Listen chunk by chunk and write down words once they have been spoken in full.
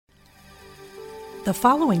The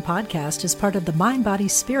following podcast is part of the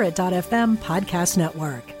MindBodySpirit.fm podcast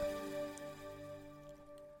network.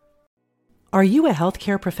 Are you a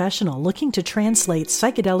healthcare professional looking to translate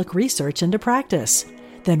psychedelic research into practice?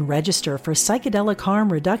 Then register for Psychedelic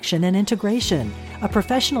Harm Reduction and Integration, a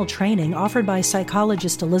professional training offered by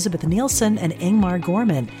psychologist Elizabeth Nielsen and Ingmar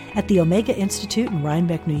Gorman at the Omega Institute in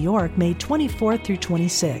Rhinebeck, New York, May 24th through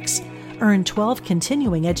 26. Earn 12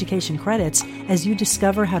 continuing education credits as you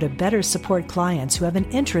discover how to better support clients who have an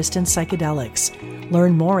interest in psychedelics.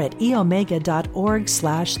 Learn more at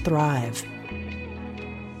eomega.org/thrive.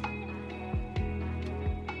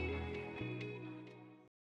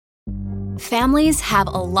 Families have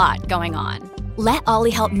a lot going on. Let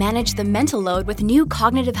Ollie help manage the mental load with new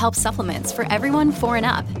cognitive help supplements for everyone 4 and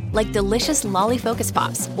up, like delicious Lolly Focus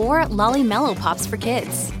Pops or Lolly Mellow Pops for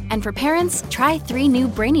kids. And for parents, try 3 new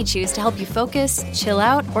Brainy Chews to help you focus, chill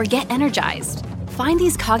out, or get energized. Find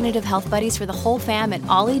these cognitive health buddies for the whole fam at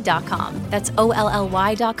ollie.com. That's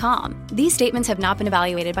OLLY.com. These statements have not been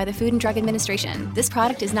evaluated by the Food and Drug Administration. This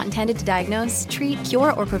product is not intended to diagnose, treat,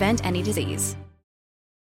 cure, or prevent any disease.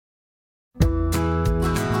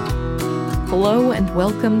 Hello and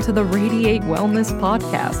welcome to the Radiate Wellness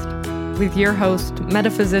Podcast with your host,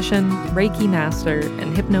 metaphysician, Reiki master,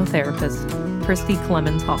 and hypnotherapist, Christy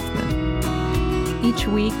Clemens Hoffman. Each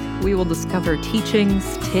week, we will discover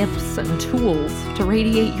teachings, tips, and tools to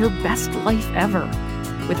radiate your best life ever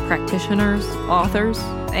with practitioners, authors,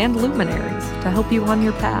 and luminaries to help you on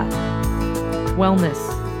your path. Wellness,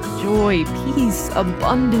 joy, peace,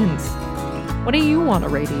 abundance. What do you want to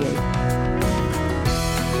radiate?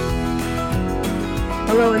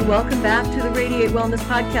 Hello and welcome back to the Radiate Wellness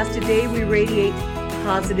Podcast. Today we radiate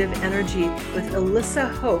positive energy with Elissa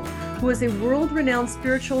Hope, who is a world-renowned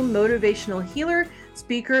spiritual motivational healer,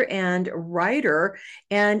 speaker, and writer,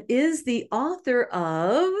 and is the author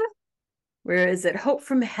of, Hope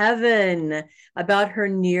from Heaven, about her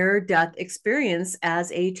near-death experience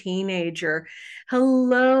as a teenager.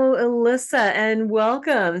 Hello, Elissa, and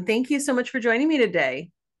welcome. Thank you so much for joining me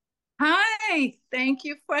today. Hi, thank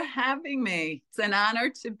you for having me. It's an honor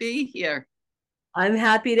to be here. I'm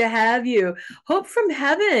happy to have you. Hope from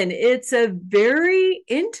Heaven. It's a very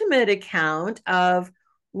intimate account of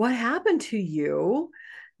what happened to you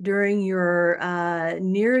during your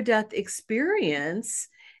near-death experience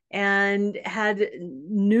and had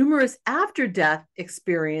numerous after-death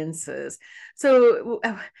experiences. So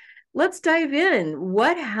let's dive in.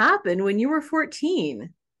 What happened when you were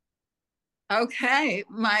 14? Okay,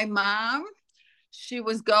 my mom, she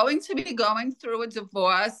was going to be going through a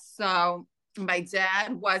divorce, so my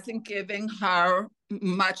dad wasn't giving her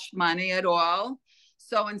much money at all.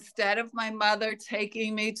 So instead of my mother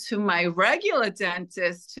taking me to my regular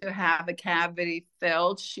dentist to have a cavity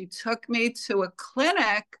filled, she took me to a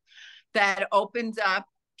clinic that opened up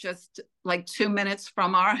just like 2 minutes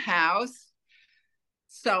from our house.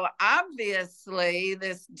 So obviously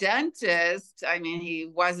this dentist, he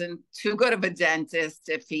wasn't too good of a dentist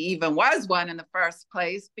if he even was one in the first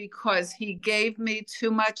place, because he gave me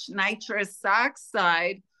too much nitrous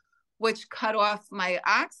oxide, which cut off my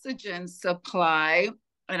oxygen supply,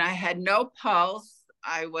 and I had no pulse.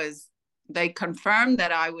 They confirmed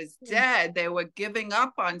that I was dead. They were giving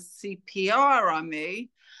up on CPR on me.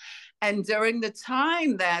 And during the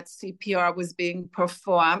time that CPR was being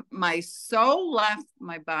performed, my soul left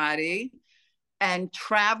my body and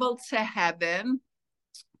traveled to heaven,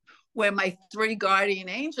 where my 3 guardian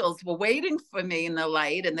angels were waiting for me in the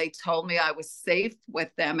light, and they told me I was safe with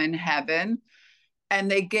them in heaven. And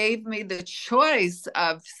they gave me the choice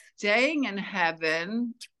of staying in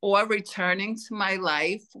heaven or returning to my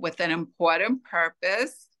life with an important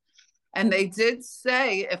purpose. And they did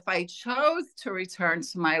say if I chose to return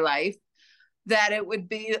to my life, that it would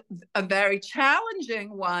be a very challenging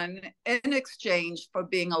one in exchange for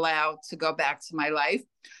being allowed to go back to my life.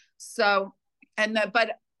 So,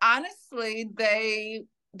 but honestly, they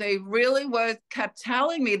really kept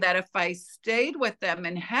telling me that if I stayed with them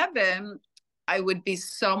in heaven, I would be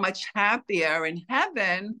so much happier in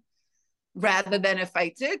heaven rather than if I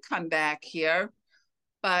did come back here.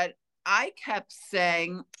 But I kept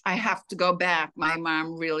saying, I have to go back. My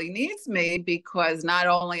mom really needs me, because not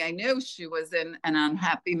only I knew she was in an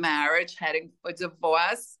unhappy marriage heading for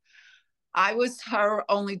divorce, I was her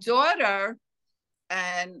only daughter.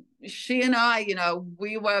 And she and I,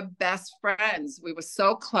 we were best friends. We were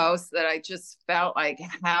so close that I just felt like,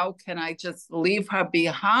 how can I just leave her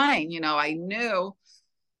behind? I knew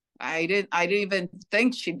I didn't even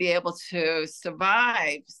think she'd be able to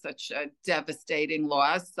survive such a devastating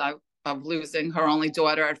loss of losing her only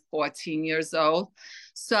daughter at 14 years old.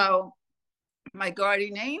 So my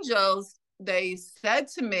guardian angels they said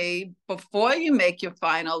to me, before you make your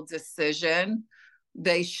final decision,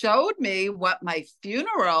 they showed me what my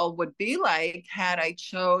funeral would be like had I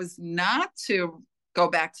chose not to go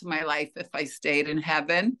back to my life if I stayed in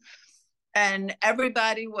heaven. And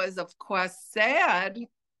everybody was, of course, sad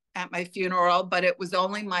at my funeral, but it was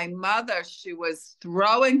only my mother. She was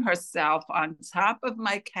throwing herself on top of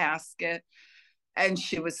my casket and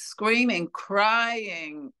she was screaming,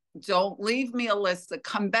 crying, "Don't leave me, Elissa.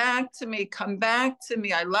 Come back to me. Come back to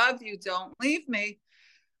me. I love you. Don't leave me."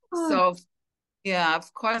 Oh. So, yeah,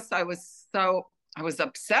 of course, I was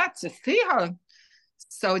upset to see her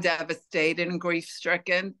so devastated and grief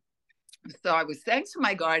stricken. So I was saying to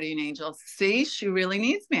my guardian angel, see, she really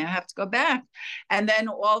needs me. I have to go back. And then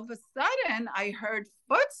all of a sudden, I heard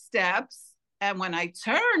footsteps. And when I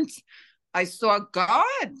turned, I saw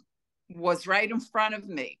God was right in front of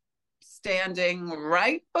me, standing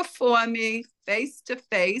right before me, face to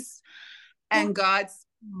face. And God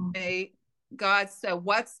said,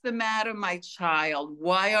 "What's the matter, my child?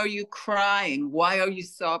 Why are you crying? Why are you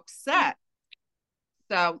so upset?"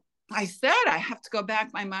 So I said, "I have to go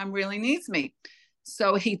back. My mom really needs me."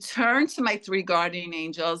 So he turned to my 3 guardian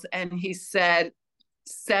angels and he said,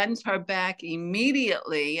 "Send her back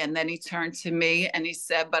immediately." And then he turned to me and he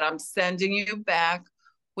said, "But I'm sending you back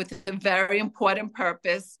with a very important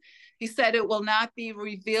purpose." He said, "It will not be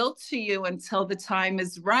revealed to you until the time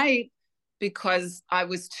is right, because I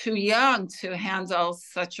was too young to handle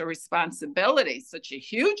such a responsibility, such a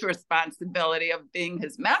huge responsibility of being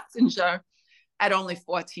his messenger at only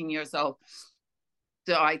 14 years old."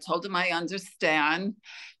 So I told him I understand.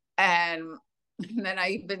 And then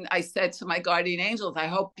I said to my guardian angels, "I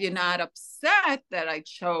hope you're not upset that I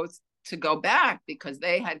chose to go back," because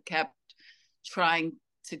they had kept trying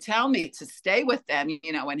to tell me to stay with them,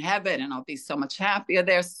 in heaven, and I'll be so much happier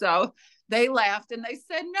there. So they laughed and they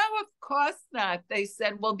said, "No, of course not." They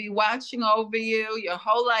said, "We'll be watching over you your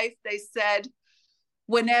whole life." They said,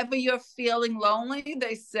 "Whenever you're feeling lonely,"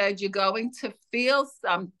 they said, "you're going to feel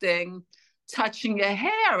something touching your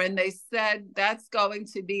hair." And they said, "That's going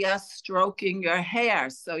to be us stroking your hair.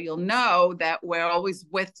 So you'll know that we're always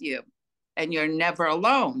with you and you're never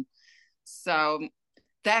alone." So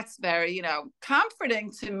that's very,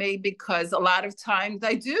 comforting to me, because a lot of times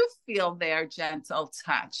I do feel their gentle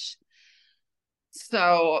touch.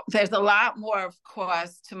 So there's a lot more, of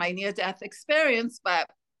course, to my near-death experience, but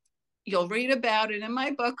you'll read about it in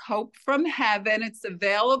my book, Hope from Heaven. It's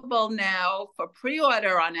available now for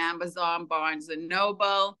pre-order on Amazon, Barnes &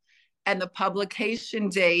 Noble, and the publication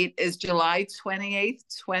date is July 28th,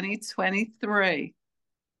 2023.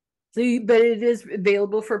 But it is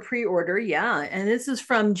available for pre-order, yeah. And this is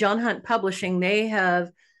from John Hunt Publishing. They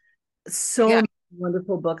have so many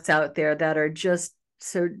wonderful books out there that are just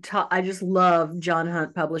I just love John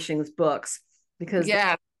Hunt Publishing's books, because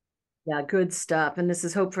good stuff. And this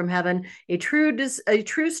is Hope from Heaven, a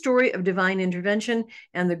true story of divine intervention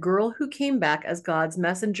and the girl who came back as God's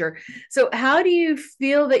messenger. So how do you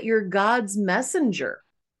feel that you're God's messenger?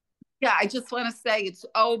 Yeah, I just want to say it's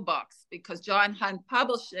O Books, because John Hunt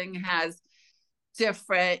Publishing has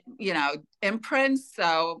different, imprints.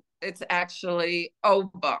 So it's actually O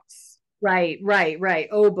Books. Right.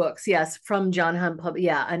 O Books, yes, from John Hunt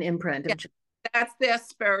an imprint. Yeah, that's their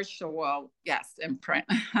spiritual, imprint.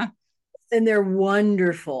 And they're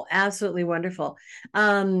wonderful, absolutely wonderful.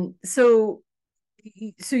 So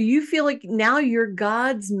you feel like now you're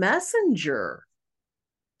God's messenger.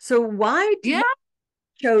 So why do you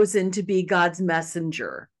chosen to be God's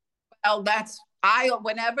messenger? Well,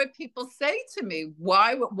 whenever people say to me,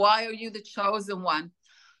 why are you the chosen one?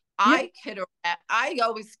 I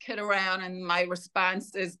always kid around, and my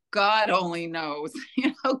response is, God only knows.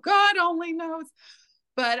 God only knows.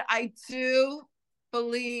 But I do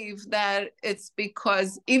believe that it's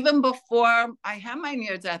because even before I had my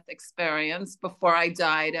near-death experience, before I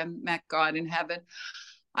died and met God in heaven,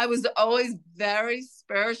 I was always very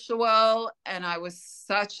spiritual, and I was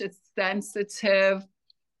such a sensitive,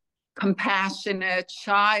 compassionate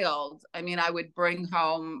child. I mean, I would bring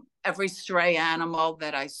home every stray animal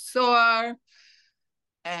that I saw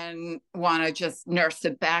and want to just nurse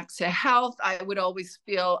it back to health. I would always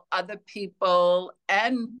feel other people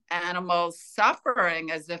and animals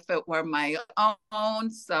suffering as if it were my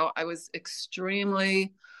own. So I was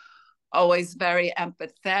always very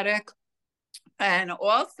empathetic. And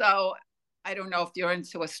also, I don't know if you're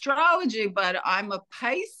into astrology, but I'm a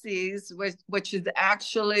Pisces, which is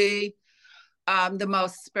actually the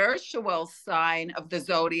most spiritual sign of the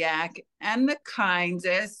zodiac and the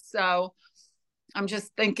kindest. So I'm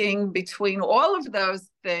just thinking, between all of those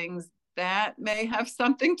things, that may have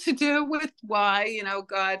something to do with why,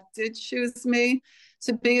 God did choose me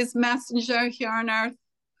to be his messenger here on earth.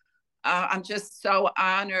 I'm just so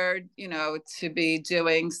honored, to be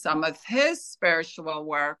doing some of his spiritual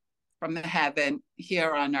work from heaven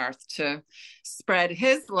here on earth to spread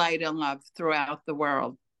his light and love throughout the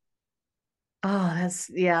world. Oh,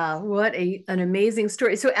 what an amazing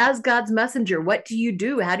story. So as God's messenger, what do you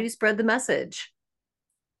do? How do you spread the message?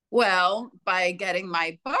 Well, by getting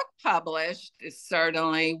my book published is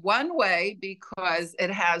certainly one way because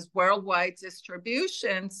it has worldwide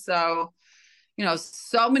distribution. So,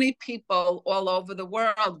 so many people all over the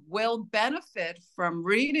world will benefit from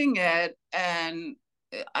reading it. And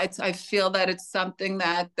I feel that it's something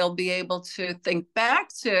that they'll be able to think back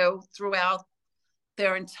to throughout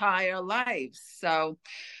their entire lives. So,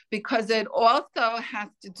 because it also has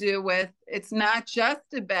to do with, it's not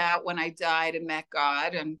just about when I died and met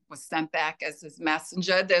God and was sent back as his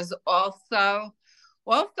messenger. There's also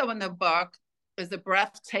in the book is a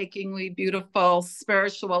breathtakingly beautiful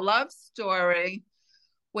spiritual love story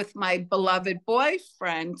with my beloved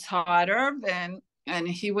boyfriend, Todd Irvin. And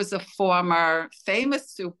he was a former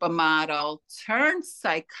famous supermodel turned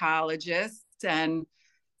psychologist and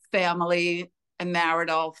family and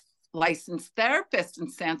marital licensed therapist in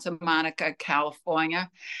Santa Monica, California.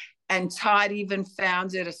 And Todd even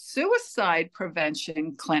founded a suicide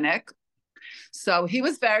prevention clinic. So he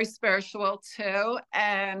was very spiritual too.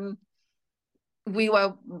 And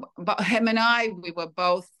him and I were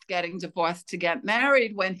both getting divorced to get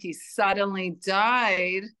married when he suddenly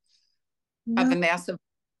died of a massive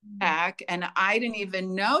attack. And I didn't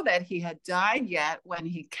even know that he had died yet when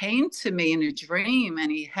he came to me in a dream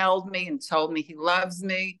and he held me and told me he loves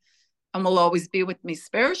me and will always be with me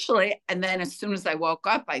spiritually. And then as soon as I woke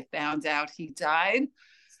up, I found out he died.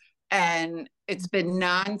 And it's been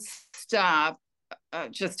nonstop,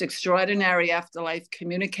 just extraordinary afterlife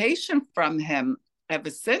communication from him ever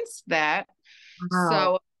since that. Wow.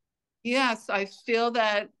 So, yes, I feel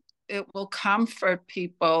that it will comfort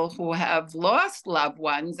people who have lost loved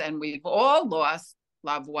ones, and we've all lost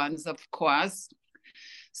loved ones, of course.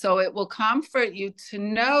 So it will comfort you to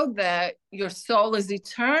know that your soul is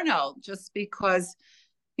eternal, just because,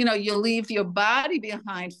 you leave your body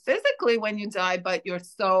behind physically when you die, but your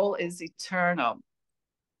soul is eternal.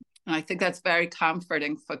 And I think that's very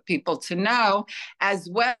comforting for people to know, as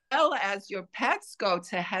well as your pets go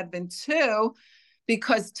to heaven too,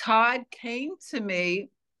 because Todd came to me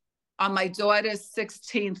on my daughter's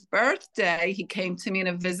 16th birthday. He came to me in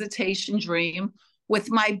a visitation dream with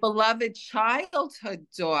my beloved childhood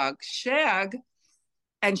dog, Shag.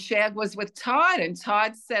 And Shag was with Todd. And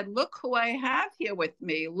Todd said, "Look who I have here with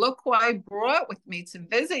me. Look who I brought with me to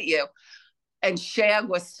visit you." And Shag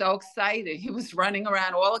was so excited. He was running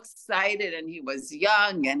around all excited, and he was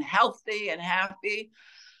young and healthy and happy.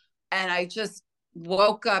 And I just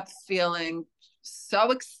woke up feeling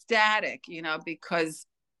so ecstatic, because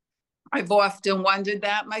I've often wondered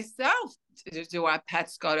that myself. Do our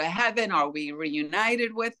pets go to heaven? Are we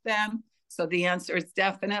reunited with them? So the answer is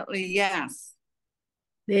definitely yes.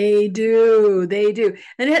 They do.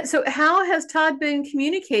 And so how has Todd been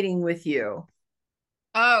communicating with you?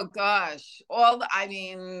 Oh gosh,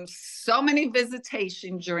 so many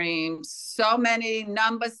visitation dreams, so many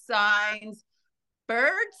number signs,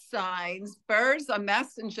 bird signs. Birds are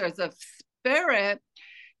messengers of spirit.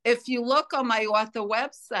 If you look on my author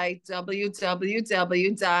website,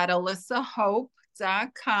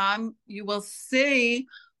 www.elissahope.com, you will see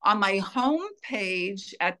on my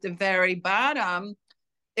homepage at the very bottom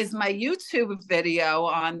is my YouTube video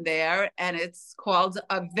on there, and it's called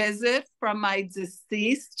A Visit from My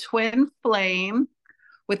Deceased Twin Flame,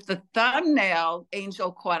 with the thumbnail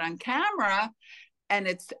Angel Caught on Camera. And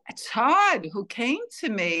it's Todd who came to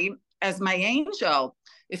me as my angel.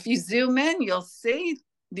 If you zoom in, you'll see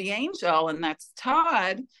the angel, and that's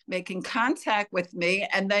Todd making contact with me.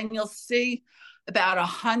 And then you'll see about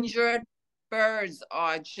 100 birds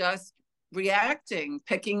are just reacting,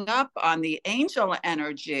 picking up on the angel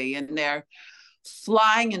energy, and they're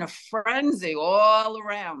flying in a frenzy all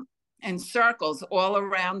around, in circles all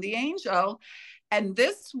around the angel. And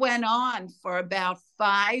this went on for about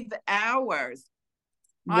 5 hours.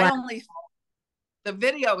 Wow. The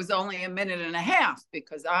video was only 1.5 minutes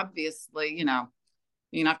because obviously, you're not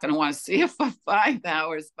going to want to see it for 5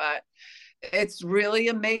 hours, but it's really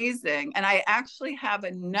amazing. And I actually have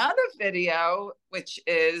another video, which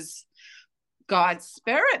is God's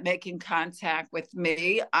spirit making contact with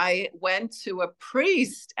me. I went to a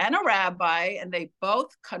priest and a rabbi, and they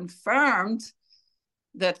both confirmed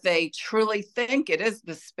that they truly think it is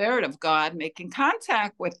the spirit of God making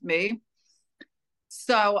contact with me.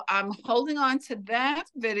 So I'm holding on to that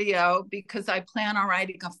video because I plan on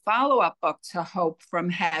writing a follow-up book to Hope from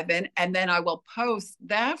Heaven, and then I will post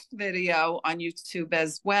that video on YouTube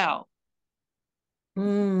as well.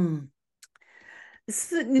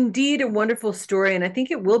 This is indeed a wonderful story, and I think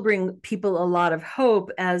it will bring people a lot of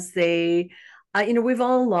hope as they, we've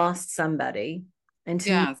all lost somebody, and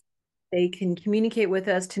Yes. they can communicate with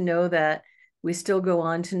us to know that we still go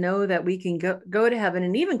on, to know that we can go to heaven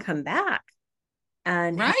and even come back.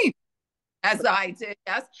 And right. As I did,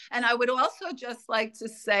 yes. And I would also just like to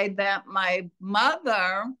say that my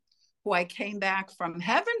mother, who I came back from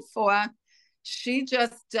heaven for, she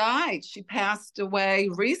just died. She passed away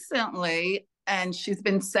recently, and she's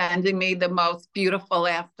been sending me the most beautiful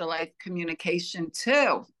afterlife communication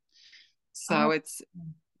too. So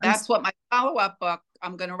that's what my follow-up book,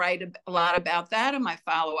 I'm going to write a lot about that in my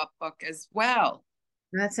follow-up book as well.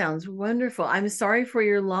 That sounds wonderful. I'm sorry for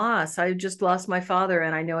your loss. I just lost my father,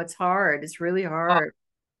 and I know it's hard. It's really hard.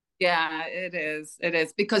 Yeah, it is. It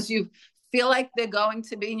is, because you feel like they're going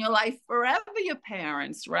to be in your life forever, your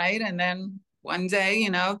parents, right? And then one day,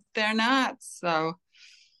 they're not. So,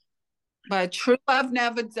 but true love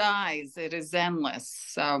never dies. It is endless.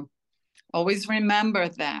 So always remember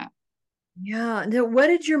that. Yeah. Now, what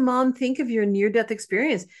did your mom think of your near-death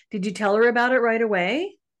experience? Did you tell her about it right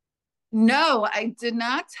away? No, I did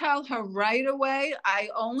not tell her right away. I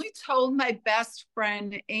only told my best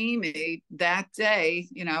friend, Amy, that day,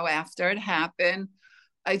 after it happened.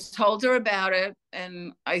 I told her about it,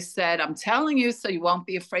 and I said, I'm telling you so you won't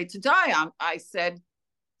be afraid to die. I said,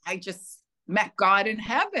 I just met God in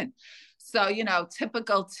heaven. So,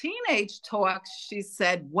 typical teenage talk. She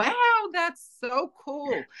said, wow, that's so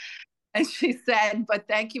cool. And she said, but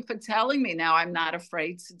thank you for telling me. Now I'm not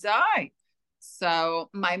afraid to die.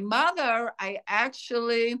 So my mother, I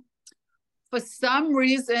actually, for some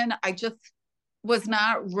reason, I just was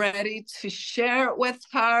not ready to share it with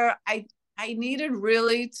her. I needed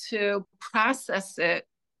really to process it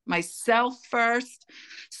myself first.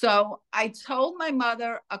 So I told my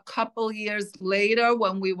mother a couple years later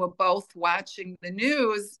when we were both watching the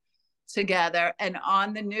news together. And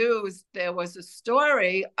on the news, there was a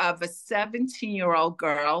story of a 17-year-old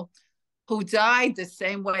girl who died the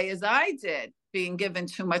same way as I did, being given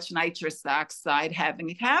too much nitrous oxide, having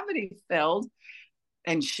a cavity filled.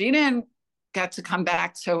 And she didn't get to come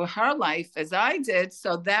back to her life as I did.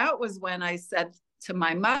 So that was when I said to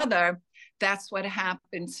my mother, that's what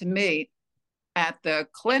happened to me at the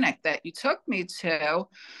clinic that you took me to,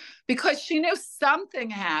 because she knew something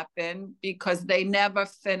happened because they never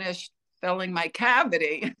finished filling my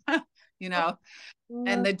cavity,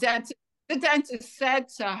 and the dentist said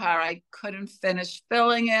to her I couldn't finish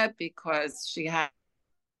filling it because she had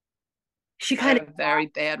a very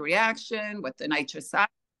bad reaction with the nitrous oxide.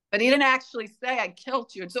 But he didn't actually say I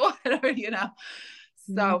killed your daughter,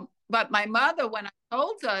 So, but my mother, when I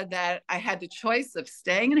told her that I had the choice of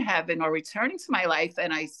staying in heaven or returning to my life,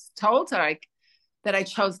 and I told her that I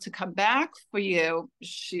chose to come back for you,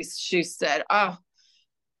 she said, oh,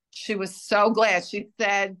 she was so glad. She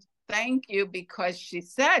said, thank you, because she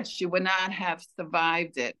said she would not have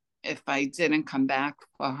survived it if I didn't come back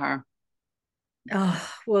for her. Oh,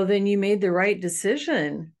 well, then you made the right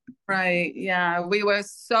decision. Right. Yeah. We were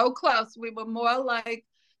so close. We were more like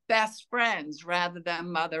best friends rather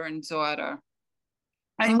than mother and daughter.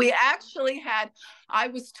 And we actually I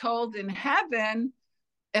was told in heaven,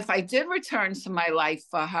 if I did return to my life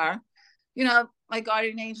for her, my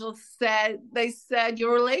guardian angel they said,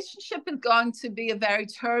 your relationship is going to be a very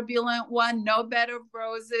turbulent one, no bed of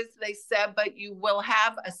roses. They said, but you will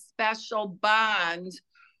have a special bond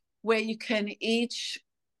where you can each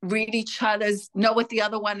read each other's, know what the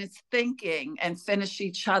other one is thinking and finish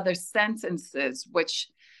each other's sentences, which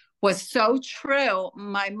was so true.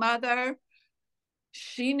 My mother,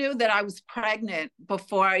 she knew that I was pregnant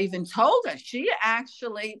before I even told her.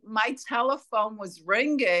 My telephone was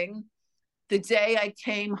ringing the day I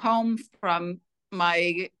came home from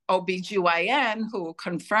my OBGYN, who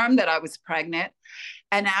confirmed that I was pregnant.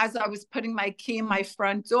 And as I was putting my key in my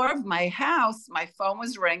front door of my house, my phone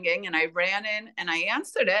was ringing, and I ran in and I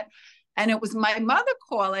answered it. And it was my mother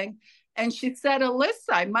calling. And she said,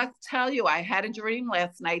 Elissa, I must tell you, I had a dream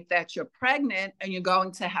last night that you're pregnant and you're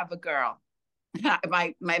going to have a girl.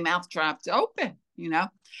 my mouth dropped open,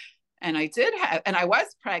 and I did and I was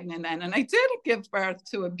pregnant then, and I did give birth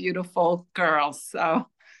to a beautiful girl. So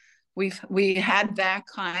we had that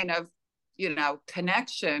kind of,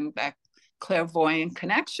 connection, that clairvoyant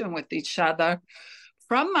connection with each other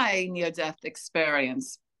from my near-death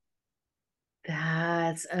experience.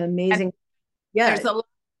 That's amazing. Yeah. There's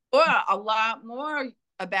a lot more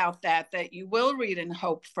about that you will read in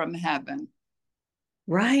Hope from Heaven.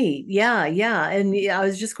 Right. Yeah. Yeah. And I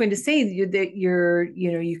was just going to say that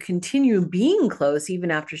you continue being close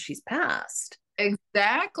even after she's passed.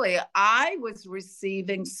 Exactly. I was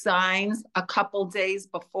receiving signs a couple days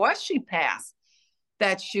before she passed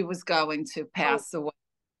that she was going to pass away.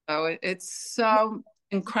 So it's so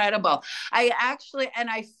incredible.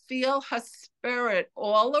 I feel her spirit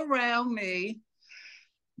all around me.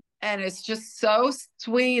 And it's just so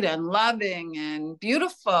sweet and loving and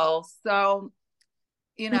beautiful. So,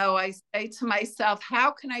 I say to myself,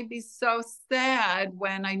 how can I be so sad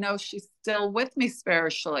when I know she's still with me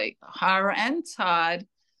spiritually? Her and Todd,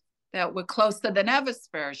 that we're closer than ever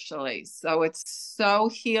spiritually. So it's so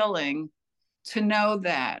healing to know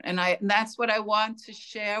that. And that's what I want to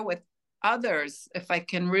share with others, if I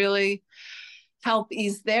can really help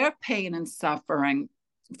ease their pain and suffering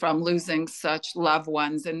from losing such loved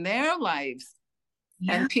ones in their lives.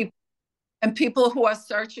 Yeah. And people who are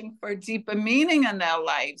searching for deeper meaning in their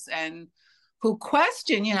lives and who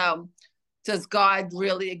question, does God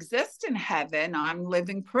really exist in heaven? I'm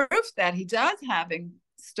living proof that he does, having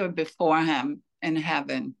stood before him in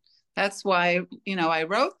heaven. That's why, I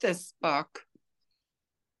wrote this book.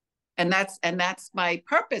 And that's my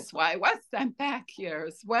purpose, why I was sent back here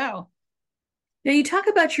as well. Now you talk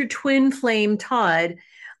about your twin flame, Todd.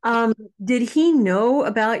 Did he know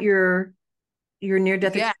about your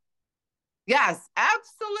near-death experience? Yes,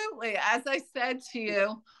 absolutely. As I said to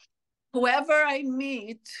you, whoever I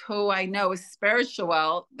meet who I know is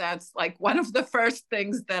spiritual, that's like one of the first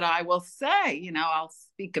things that I will say. I'll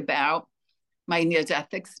speak about my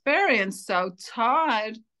near-death experience. So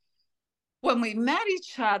Todd, when we met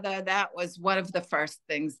each other, that was one of the first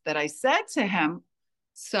things that I said to him.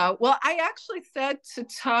 So, I actually said to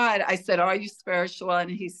Todd, I said, are you spiritual?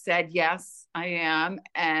 And he said, yes, I am.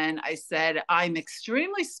 And I said, I'm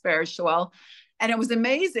extremely spiritual. And it was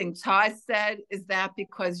amazing. Todd said, is that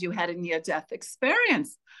because you had a near-death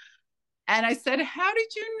experience? And I said, how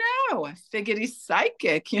did you know? I figured he's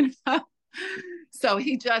psychic, So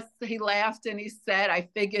he laughed and he said, I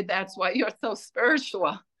figured that's why you're so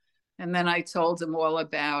spiritual. And then I told him all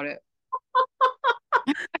about it.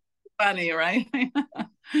 Funny, right?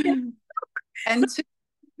 And to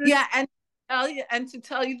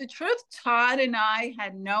tell you the truth, Todd and I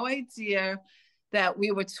had no idea that we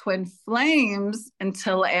were twin flames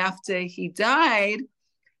until after he died.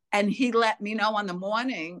 And he let me know on the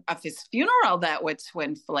morning of his funeral that we're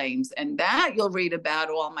twin flames. And that you'll read about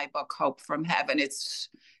all my book, Hope from Heaven. It's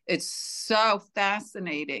so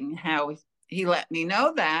fascinating how he let me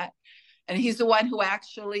know that. And he's the one who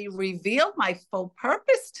actually revealed my full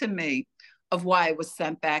purpose to me of why I was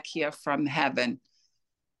sent back here from heaven.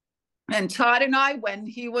 And Todd and I, when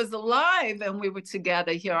he was alive and we were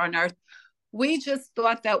together here on earth, we just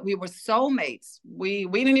thought that we were soulmates. We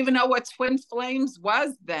didn't even know what twin flames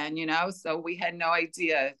was then, so we had no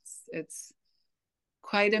idea. It's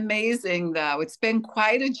quite amazing, though. It's been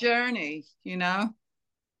quite a journey,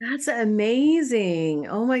 That's amazing.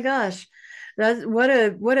 Oh my gosh. That's what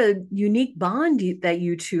a unique bond that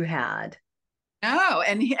you two had. No,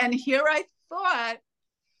 and here I thought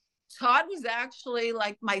Todd was actually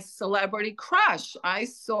like my celebrity crush. I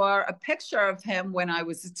saw a picture of him when I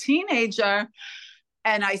was a teenager,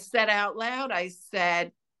 and I said out loud, I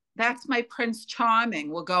said, that's my Prince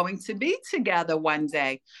Charming. We're going to be together one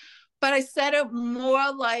day. But I said it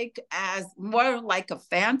more like a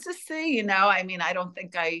fantasy, I don't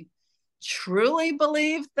think I truly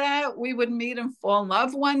believed that we would meet and fall in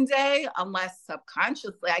love one day, unless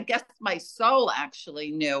subconsciously, I guess my soul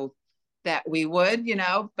actually knew that we would,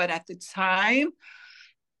 but at the time,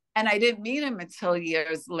 and I didn't meet him until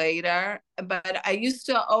years later, but I used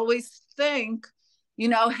to always think,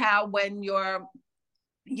 how when you're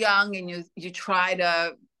young and you try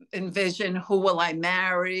to envision who will I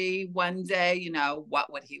marry one day,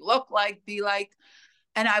 what would he look like, be like,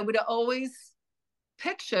 and I would always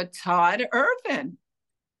picture Todd Irvin,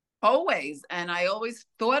 always. And I always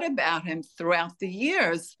thought about him throughout the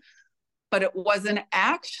years, but it wasn't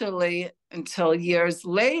actually until years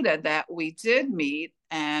later that we did meet.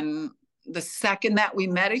 And the second that we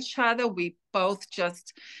met each other, we both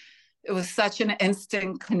it was such an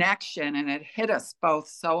instant connection, and it hit us both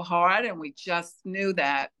so hard. And we just knew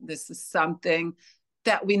that this is something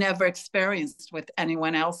that we never experienced with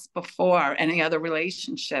anyone else before, any other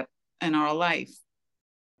relationship in our life.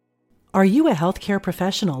 Are you a healthcare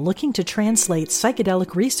professional looking to translate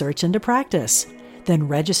psychedelic research into practice? Then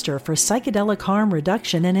register for Psychedelic Harm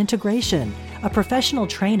Reduction and Integration, a professional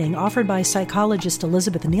training offered by psychologist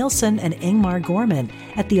Elizabeth Nielsen and Ingmar Gorman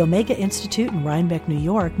at the Omega Institute in Rhinebeck, New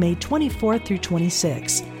York, May 24th through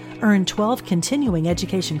 26. Earn 12 continuing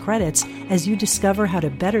education credits as you discover how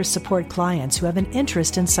to better support clients who have an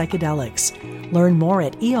interest in psychedelics. Learn more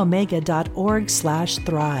at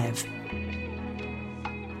eomega.org/thrive.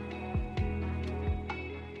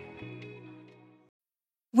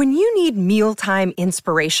 When you need mealtime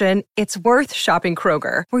inspiration, it's worth shopping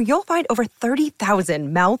Kroger, where you'll find over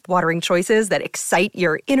 30,000 mouth-watering choices that excite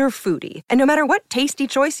your inner foodie. And no matter what tasty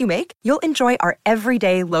choice you make, you'll enjoy our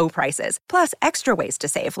everyday low prices, plus extra ways to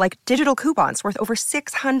save, like digital coupons worth over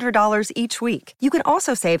 $600 each week. You can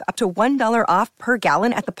also save up to $1 off per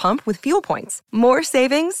gallon at the pump with fuel points. More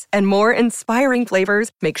savings and more inspiring flavors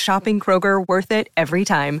make shopping Kroger worth it every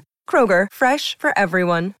time. Kroger, fresh for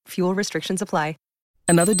everyone. Fuel restrictions apply.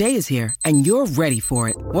 Another day is here, and you're ready for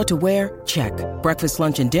it. What to wear? Check. Breakfast,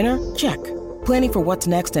 lunch, and dinner? Check. Planning for what's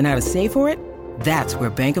next and how to save for it? That's where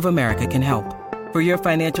Bank of America can help. For your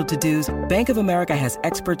financial to-dos, Bank of America has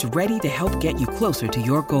experts ready to help get you closer to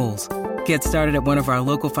your goals. Get started at one of our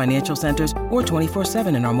local financial centers or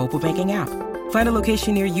 24/7 in our mobile banking app. Find a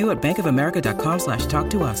location near you at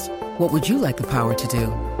bankofamerica.com/talktous. What would you like the power to do?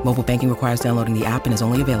 Mobile banking requires downloading the app and is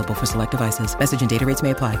only available for select devices. Message and data rates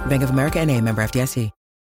may apply. Bank of America N.A., member FDIC.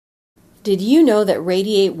 Did you know that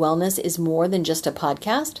Radiate Wellness is more than just a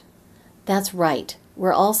podcast? That's right.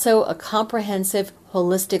 We're also a comprehensive,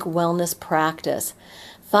 holistic wellness practice.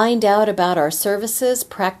 Find out about our services,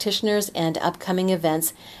 practitioners, and upcoming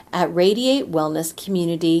events at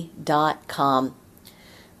radiatewellnesscommunity.com.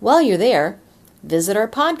 While you're there, visit our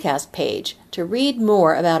podcast page to read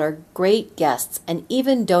more about our great guests and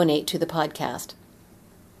even donate to the podcast.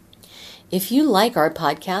 If you like our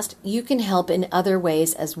podcast, you can help in other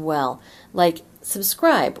ways as well, like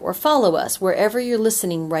subscribe or follow us wherever you're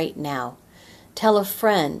listening right now. Tell a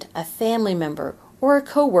friend, a family member, or a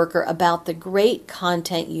coworker about the great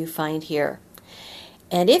content you find here.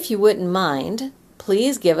 And if you wouldn't mind,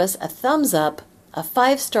 please give us a thumbs up, a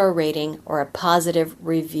 5-star rating, or a positive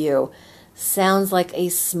review. Sounds like a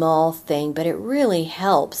small thing, but it really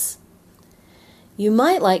helps. You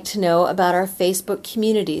might like to know about our Facebook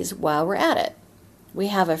communities while we're at it. We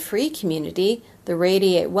have a free community, the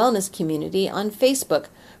Radiate Wellness Community, on Facebook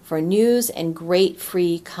for news and great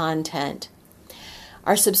free content.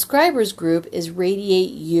 Our subscribers group is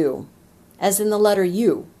Radiate U, as in the letter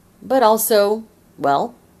U, but also,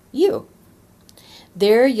 well, you.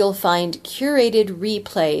 There you'll find curated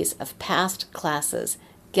replays of past classes,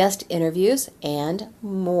 guest interviews, and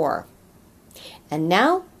more. And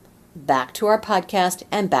now, back to our podcast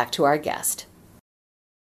and back to our guest.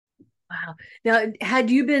 Wow. Now, had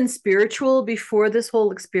you been spiritual before this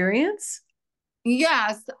whole experience?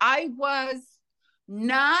 Yes, I was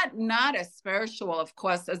not as spiritual, of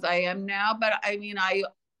course, as I am now, but I mean, I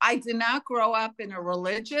did not grow up in a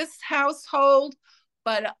religious household,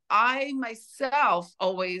 but I myself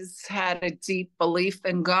always had a deep belief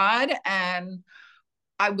in God, and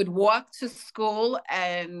I would walk to school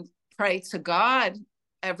and pray to God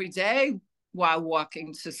every day while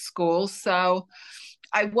walking to school. So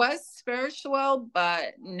I was spiritual,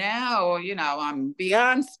 but now, I'm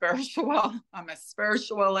beyond spiritual. I'm as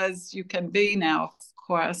spiritual as you can be now, of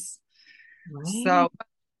course. Right. So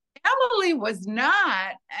Emily was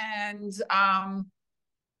not. And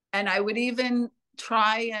I would even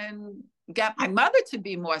try and get my mother to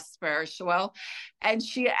be more spiritual. And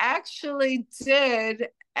she actually did,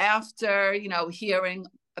 after, hearing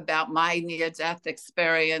about my near-death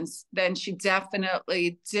experience, then she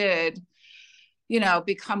definitely did,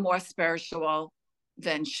 become more spiritual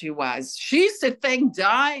than she was. She used to think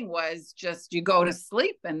dying was just you go to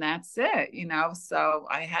sleep and that's it, so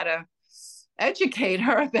I had to educate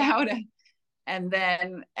her about it. And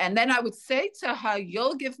then I would say to her,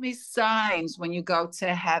 you'll give me signs when you go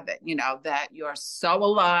to heaven, that you're so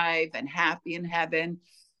alive and happy in heaven.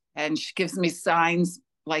 And she gives me signs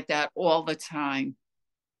like that all the time.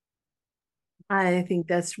 I think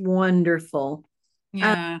that's wonderful.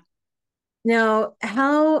 Yeah. Now,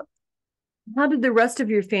 how did the rest of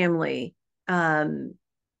your family,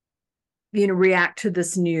 react to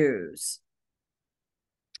this news?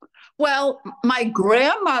 Well, my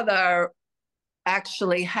grandmother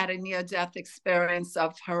actually had a near-death experience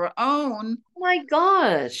of her own. Oh my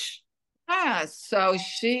gosh. Yeah, so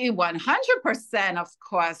she 100%, of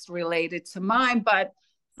course, related to mine, but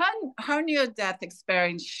her near-death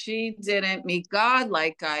experience, she didn't meet God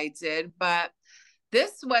like I did, but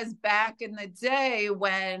this was back in the day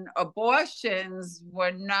when abortions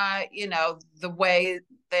were not, the way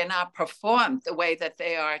they're not performed the way that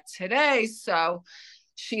they are today. So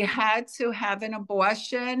she had to have an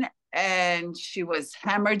abortion, and she was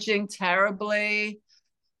hemorrhaging terribly.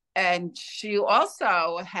 And she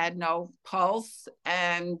also had no pulse.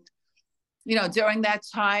 And, during that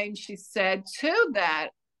time, she said too that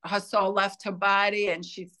her soul left her body, and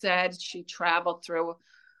she said she traveled through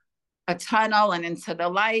a tunnel and into the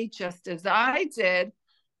light, just as I did.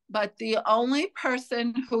 But the only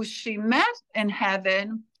person who she met in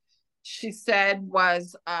heaven, she said,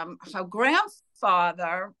 was her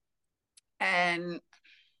grandfather. And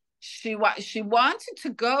she wanted to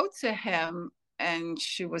go to him, and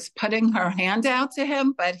she was putting her hand out to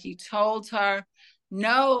him, but he told her,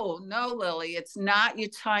 no, Lily, it's not your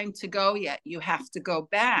time to go yet. You have to go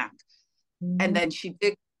back. Mm-hmm. And then she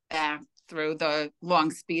did go back through the long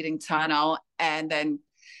speeding tunnel. And then,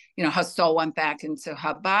 her soul went back into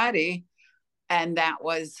her body. And that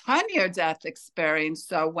was her near-death experience.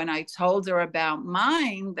 So when I told her about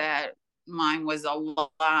mine, that mine was a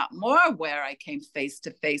lot more, where I came face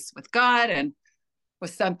to face with God and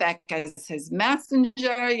was sent back as his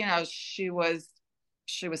messenger, she was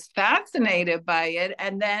fascinated by it.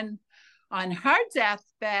 And then on her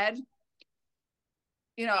deathbed,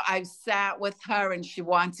 I sat with her, and she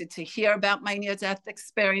wanted to hear about my near-death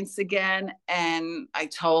experience again. And I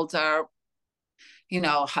told her,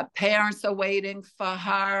 her parents are waiting for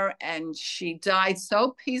her, and she died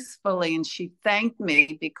so peacefully. And she thanked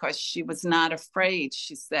me because she was not afraid.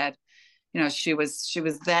 She said, she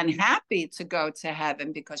was then happy to go to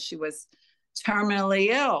heaven because she was terminally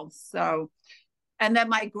ill. So, and then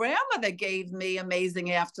my grandmother gave me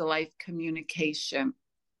amazing afterlife communication,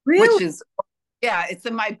 really? Which is, yeah, it's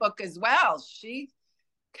in my book as well. She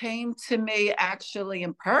came to me actually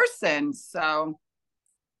in person. So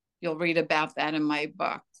you'll read about that in my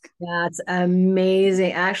book. That's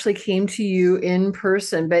amazing. Actually came to you in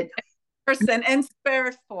person, but person in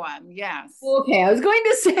spirit form. Yes. Okay. I was going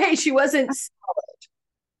to say she wasn't solid.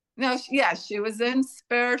 No, she was in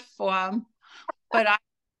spirit form, but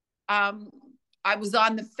I was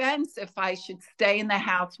on the fence if I should stay in the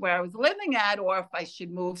house where I was living at, or if I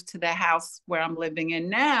should move to the house where I'm living in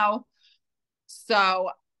now. So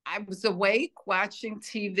I was awake watching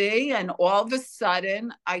TV, and all of a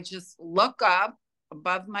sudden I just look up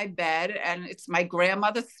above my bed, and it's my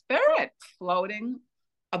grandmother's spirit floating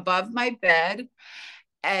above my bed.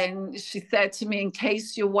 And she said to me, in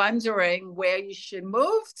case you're wondering where you should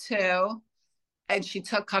move to, and she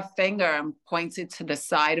took her finger and pointed to the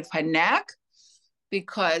side of her neck,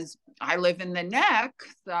 because I live in the neck.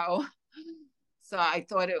 So I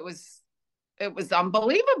thought it was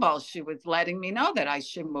unbelievable. She was letting me know that I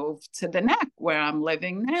should move to the neck where I'm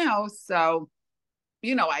living now. So,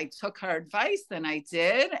 I took her advice, and I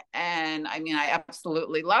did. And I mean, I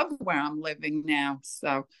absolutely love where I'm living now.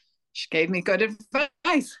 So she gave me good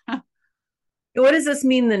advice. What does this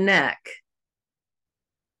mean, the neck?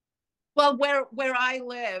 Well, where I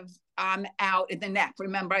live, I'm out in the neck.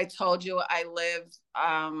 Remember, I told you I live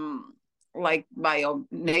like by a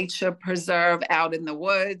nature preserve out in the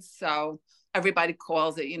woods. So everybody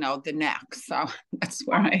calls it, the neck. So that's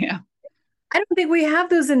where I am. I don't think we have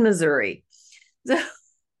those in Missouri. So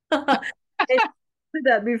I heard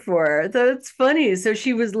that before. So it's funny. So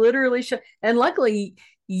she was literally and luckily,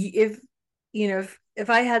 if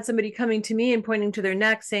I had somebody coming to me and pointing to their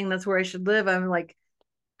neck saying that's where I should live, I'm like,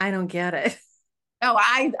 I don't get it. No,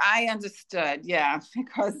 I understood. Yeah,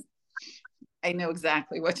 because I knew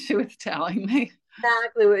exactly what she was telling me.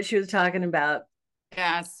 Exactly what she was talking about.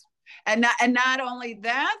 Yes. And not only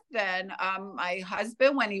that, then my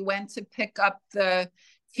husband, when he went to pick up the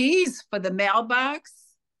keys for the mailbox,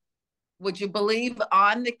 would you believe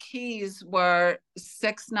on the keys were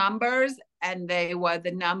 6 numbers, and they were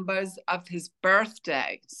the numbers of his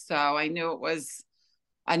birthday. So I knew it was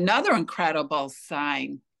another incredible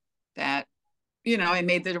sign that, I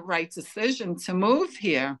made the right decision to move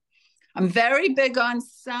here. I'm very big on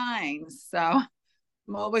signs, so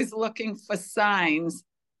I'm always looking for signs.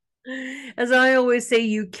 As I always say,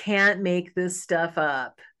 you can't make this stuff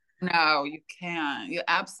up. No, you can't. You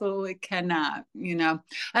absolutely cannot, And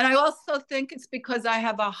I also think it's because I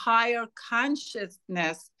have a higher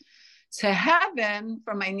consciousness to heaven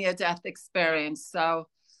from my near-death experience. So,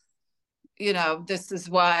 this is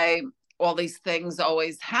why all these things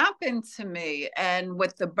always happen to me. And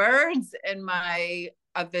with the birds in a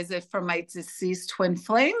visit from my deceased twin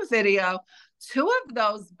flame video, 2 of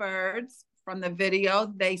those birds from the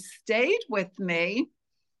video, they stayed with me,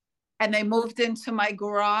 and they moved into my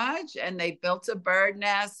garage, and they built a bird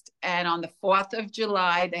nest. And on the 4th of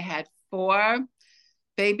July, they had 4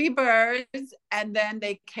 baby birds. And then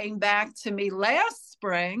they came back to me last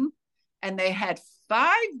spring, and they had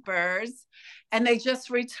 5 birds, and they just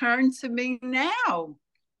returned to me now.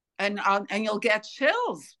 And you'll get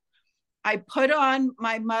chills. I put on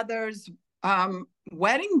my mother's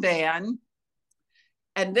wedding band,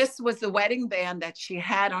 and this was the wedding band that she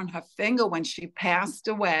had on her finger when she passed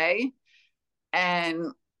away.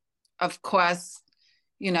 And of course,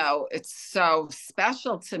 you know, it's so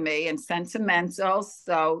special to me and sentimental.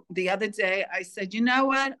 So the other day I said, you know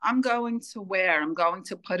what, I'm going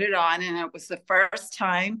to put it on. And it was the first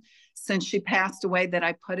time since she passed away that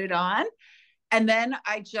I put it on. And then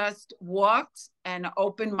I just walked and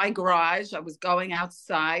opened my garage. I was going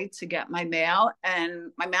outside to get my mail,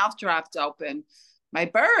 and my mouth dropped open. My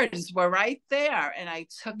birds were right there, and I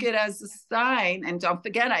took it as a sign. And don't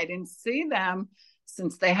forget, I didn't see them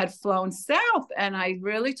since they had flown south. And I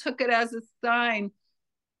really took it as a sign,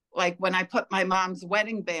 like when I put my mom's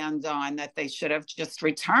wedding band on, that they should have just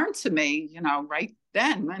returned to me, you know, right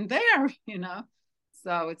then and there, you know.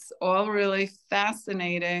 So it's all really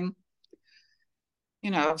fascinating,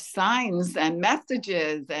 you know, signs and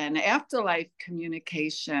messages and afterlife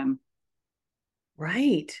communication.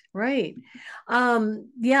 Right, right.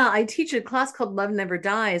 Yeah, I teach a class called Love Never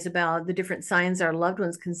Dies about the different signs our loved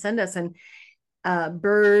ones can send us. And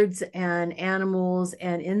birds and animals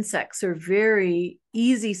and insects are very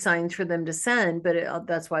easy signs for them to send, but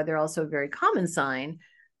that's why they're also a very common sign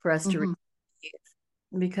for us to receive,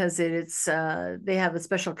 because it's they have a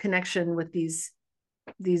special connection with these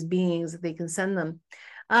beings that they can send them.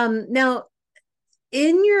 Now,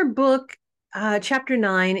 in your book, chapter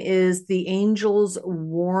 9 is the angel's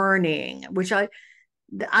warning, which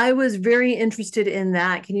I was very interested in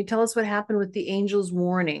that. Can you tell us what happened with the angel's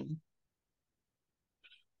warning?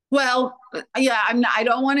 Well, yeah, I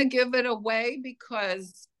don't want to give it away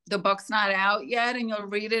because the book's not out yet, and you'll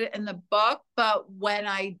read it in the book. But when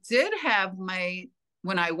I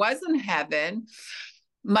was in heaven,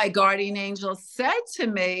 my guardian angel said to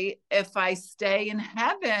me, if I stay in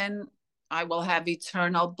heaven, I will have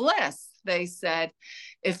eternal bliss. They said,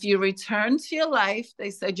 if you return to your life,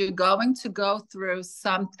 they said, you're going to go through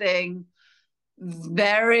something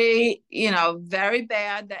very, very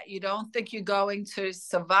bad that you don't think you're going to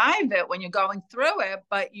survive it when you're going through it,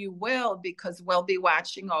 but you will, because we'll be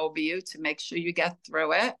watching over you to make sure you get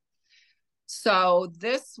through it. So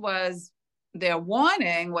this was their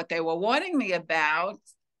warning, what they were warning me about.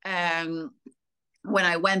 And when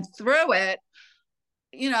I went through it,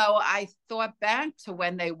 I thought back to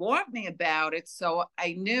when they warned me about it. So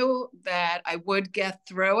I knew that I would get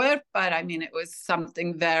through it, but I mean, it was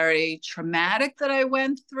something very traumatic that I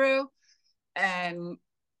went through. And,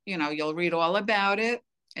 you'll read all about it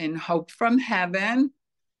in Hope from Heaven.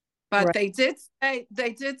 But right.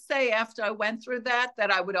 They did say after I went through that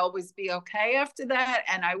I would always be okay after that.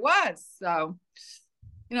 And I was. So,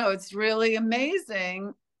 it's really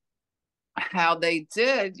amazing how they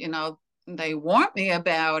did, they warned me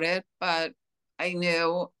about it, but I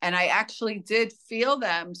knew, and I actually did feel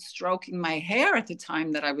them stroking my hair at the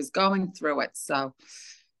time that I was going through it. So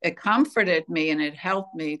it comforted me and it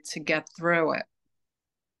helped me to get through it.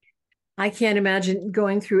 I can't imagine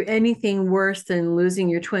going through anything worse than losing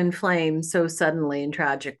your twin flame so suddenly and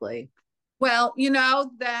tragically. Well,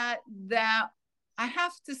 that I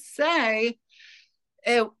have to say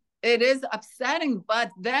it is upsetting,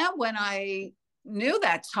 but then when I knew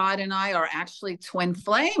that Todd and I are actually twin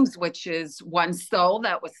flames, which is one soul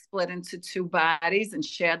that was split into two bodies and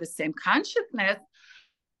share the same consciousness,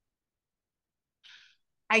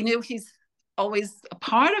 I knew he's always a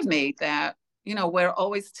part of me, that, we're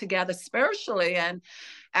always together spiritually, and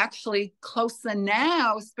actually closer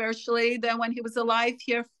now spiritually than when he was alive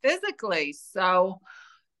here physically. So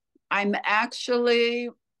I'm actually,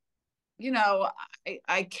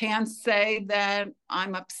 I can't say that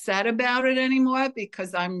I'm upset about it anymore,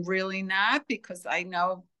 because I'm really not, because I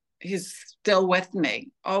know he's still with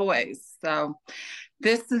me always. So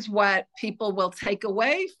this is what people will take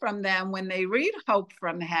away from them when they read Hope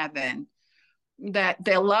from Heaven, that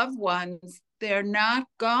their loved ones, they're not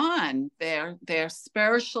gone. They're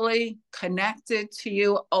spiritually connected to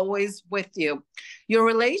you, always with you. Your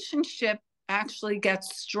relationship actually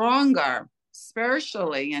gets stronger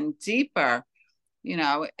spiritually and deeper.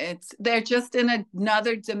 They're just in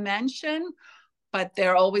another dimension, but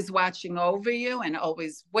they're always watching over you and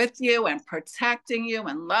always with you and protecting you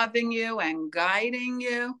and loving you and guiding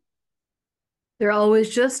you. They're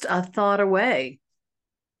always just a thought away.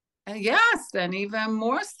 Yes, and even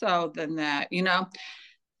more so than that.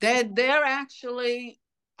 They're actually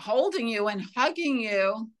holding you and hugging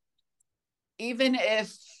you, even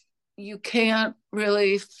if you can't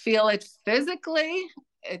really feel it physically.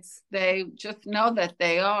 they just know that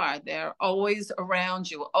they're always around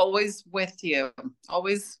you, always with you,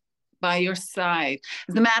 always by your side.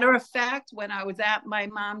 As a matter of fact, when I was at my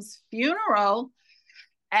mom's funeral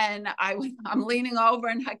and I'm leaning over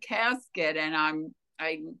in her casket and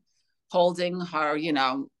I'm holding her,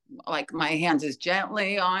 like my hand is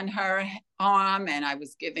gently on her arm, and I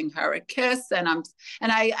was giving her a kiss, and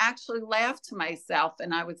I actually laughed to myself,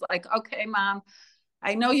 and I was like, okay, Mom,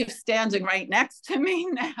 I know you're standing right next to me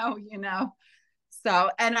now, So,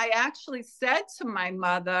 and I actually said to my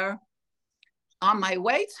mother on my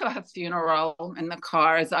way to her funeral in the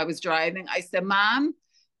car as I was driving, I said, Mom,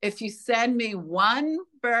 if you send me one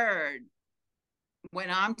bird when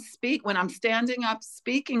I'm standing up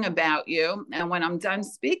speaking about you, and when I'm done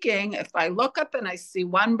speaking, if I look up and I see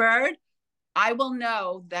one bird, I will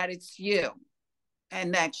know that it's you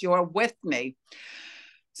and that you're with me.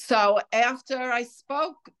 So after I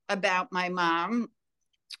spoke about my mom,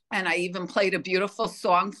 and I even played a beautiful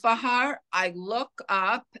song for her, I look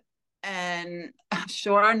up, and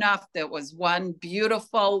sure enough, there was one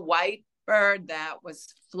beautiful white bird that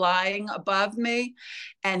was flying above me,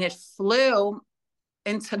 and it flew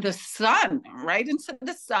into the sun, right into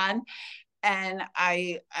the sun. And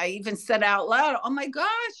I even said out loud, oh my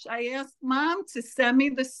gosh, I asked Mom to send me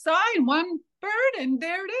the sign, one bird, and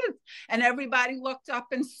there it is. And everybody looked up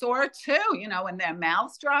and saw it too, and their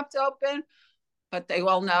mouths dropped open. But they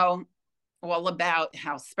all know all about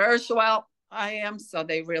how spiritual I am. So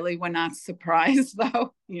they really were not surprised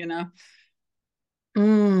though,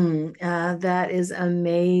 That is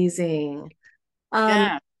amazing.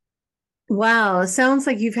 Yeah. Wow. It sounds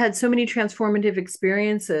like you've had so many transformative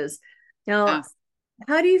experiences. Now, Yeah.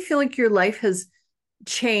 how do you feel like your life has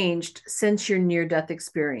changed since your near-death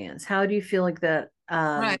experience? How do you feel like that?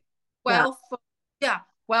 Right.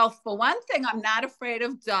 Well, for one thing, I'm not afraid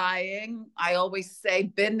of dying. I always say,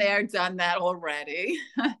 been there, done that already,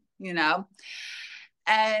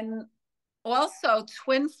 And also,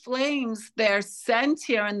 twin flames, they're sent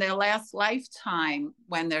here in their last lifetime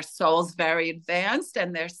when their soul's very advanced,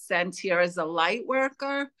 and they're sent here as a light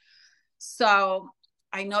worker. So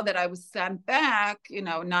I know that I was sent back,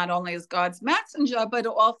 not only as God's messenger, but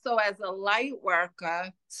also as a light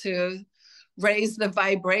worker to raise the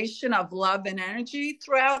vibration of love and energy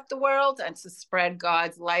throughout the world, and to spread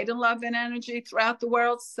God's light and love and energy throughout the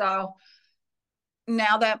world. So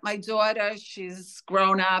now that my daughter, she's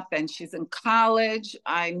grown up and she's in college,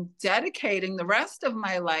 I'm dedicating the rest of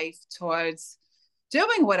my life towards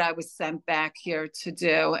doing what I was sent back here to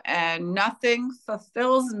do. And nothing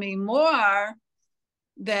fulfills me more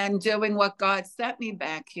than doing what God sent me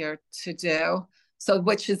back here to do. So,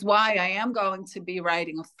 which is why I am going to be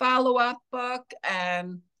writing a follow-up book.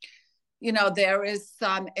 And there is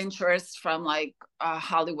some interest from like a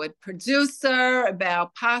Hollywood producer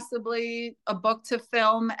about possibly a book to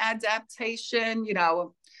film adaptation,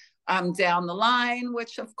 down the line,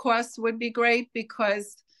 which of course would be great,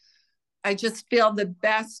 because I just feel the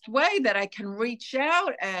best way that I can reach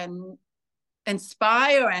out and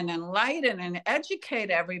inspire and enlighten and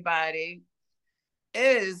educate everybody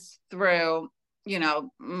is through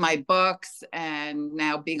my books, and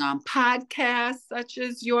now being on podcasts such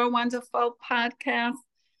as your wonderful podcast.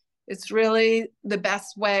 It's really the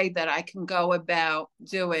best way that I can go about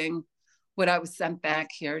doing what I was sent back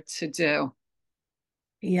here to do.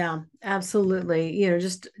 Yeah, absolutely.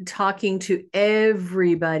 Just talking to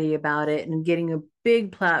everybody about it and getting a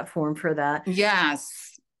big platform for that.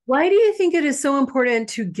 Yes. Why do you think it is so important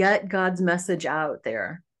to get God's message out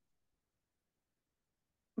there?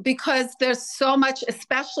 Because there's so much,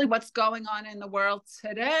 especially what's going on in the world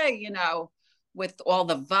today, with all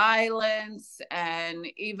the violence, and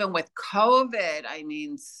even with COVID. I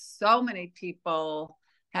mean, so many people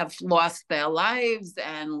have lost their lives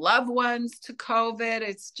and loved ones to COVID.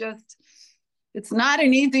 It's not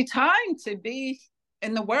an easy time to be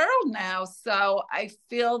in the world now. So I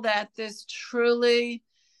feel that this truly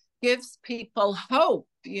gives people hope.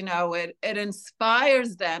 It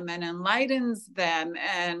inspires them and enlightens them.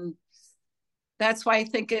 And that's why I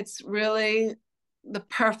think it's really the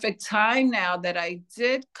perfect time now that I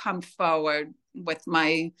did come forward with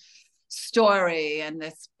my story and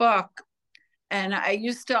this book. And I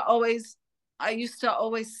used to always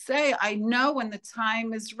say, I know when the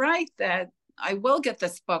time is right that I will get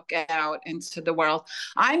this book out into the world.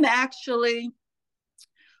 I'm actually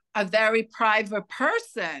a very private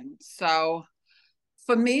person. So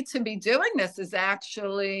for me to be doing this is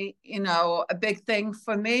actually, a big thing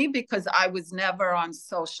for me, because I was never on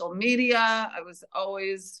social media. I was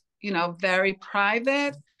always, very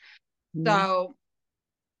private. So,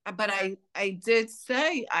 but I did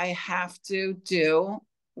say I have to do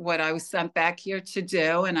what I was sent back here to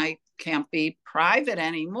do, and I can't be private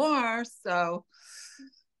anymore. So,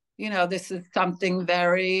 this is something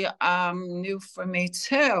very new for me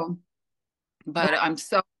too. But I'm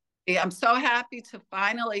so happy to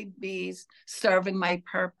finally be serving my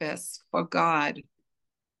purpose for God,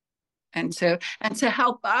 and to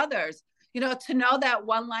help others. To know that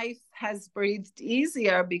one life has breathed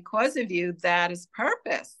easier because of you, that is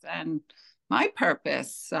purpose and my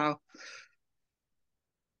purpose. So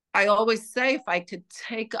I always say, if I could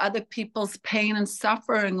take other people's pain and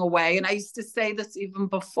suffering away, and I used to say this even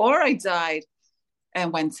before I died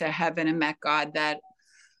and went to heaven and met God, that,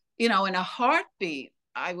 in a heartbeat,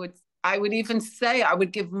 I would even say I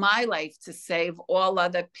would give my life to save all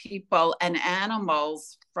other people and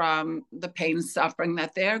animals from the pain and suffering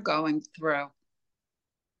that they're going through.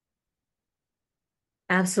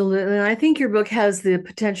 Absolutely. And I think your book has the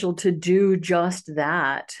potential to do just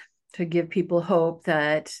that, to give people hope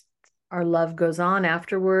that our love goes on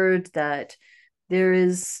afterwards, that there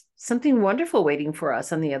is something wonderful waiting for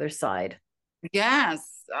us on the other side.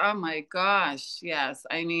 Yes. Oh my gosh. Yes.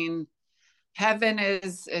 I mean, heaven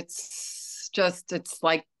it's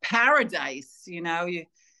like paradise,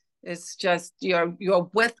 it's just you're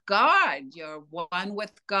with God, you're one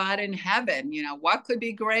with God in heaven. What could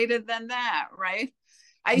be greater than that, right?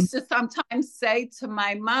 I used to sometimes say to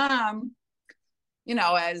my mom,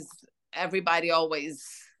 as everybody always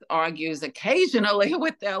argues occasionally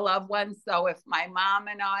with their loved ones, so if my mom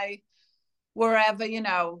and I were ever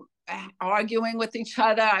arguing with each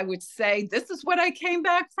other, I would say, this is what I came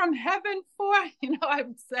back from heaven for. I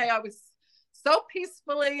would say I was so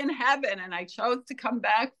peacefully in heaven and I chose to come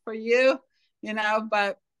back for you,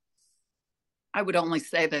 but I would only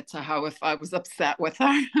say that to her if I was upset with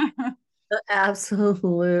her.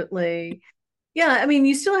 Absolutely. Yeah. I mean,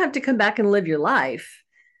 you still have to come back and live your life.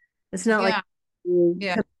 It's not like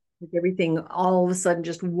everything all of a sudden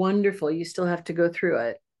just wonderful. You still have to go through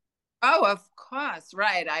it. Oh, of course.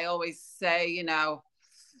 Right. I always say,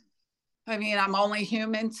 I mean, I'm only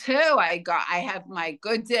human too. I have my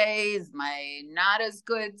good days, my not as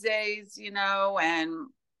good days, and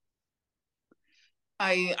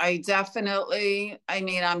I definitely, I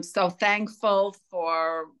mean, I'm so thankful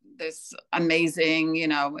for this amazing,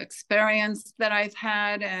 experience that I've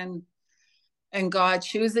had, and God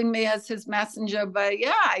choosing me as his messenger. But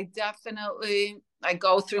yeah, I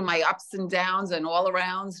go through my ups and downs and all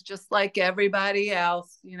arounds just like everybody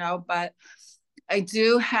else, but I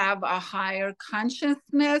do have a higher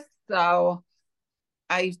consciousness. So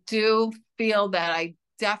I do feel that I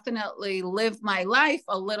definitely live my life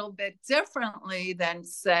a little bit differently than,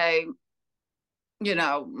 say,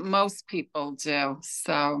 most people do.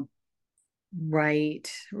 So.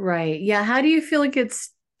 Right. Yeah. How do you feel like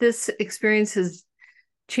this experience has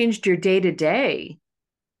changed your day to day?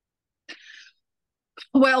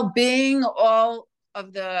 Well, being all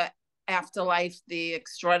of the afterlife, the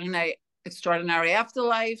extraordinary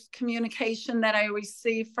afterlife communication that I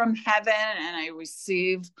receive from heaven, and I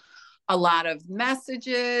receive a lot of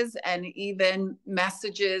messages, and even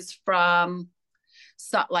messages from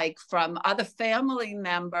other family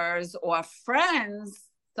members or friends.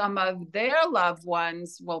 Some of their loved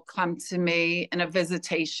ones will come to me in a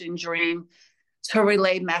visitation dream to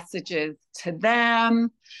relay messages to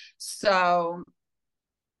them. So,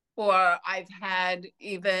 or I've had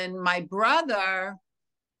even my brother,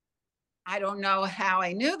 I don't know how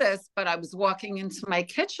I knew this, but I was walking into my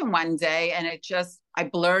kitchen one day and I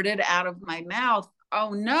blurted out of my mouth,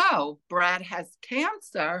 "Oh no, Brad has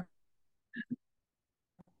cancer."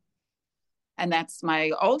 And that's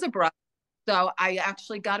my older brother. So I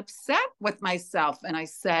actually got upset with myself and I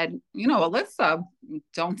said, Elissa,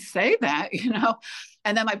 don't say that,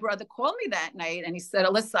 And then my brother called me that night and he said,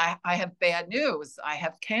 "Elissa, I have bad news. I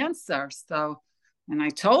have cancer." So, and I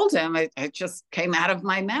told him it just came out of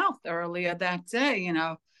my mouth earlier that day, in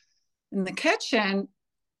the kitchen.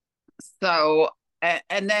 So,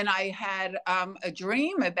 and then I had a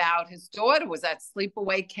dream about his daughter was at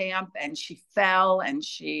sleepaway camp and she fell and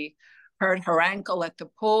she hurt her ankle at the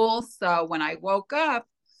pool. So when I woke up,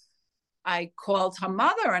 I called her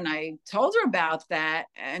mother and I told her about that.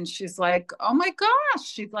 And she's like, "Oh my gosh."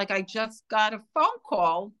 She's like, "I just got a phone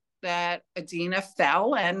call that Adina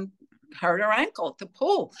fell and hurt her ankle at the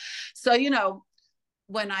pool." So,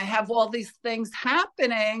 when I have all these things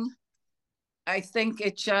happening, I think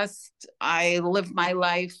I live my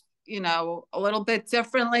life, a little bit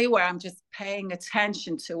differently, where I'm just paying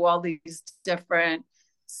attention to all these different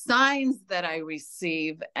signs that I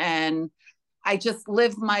receive. And I just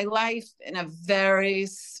live my life in a very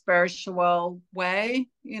spiritual way,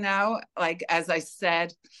 like, as I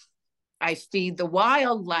said, I feed the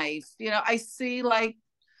wildlife. I see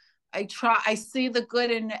I see the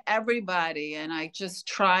good in everybody, and I just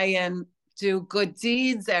try and do good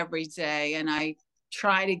deeds every day, and I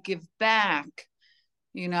try to give back,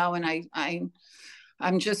 and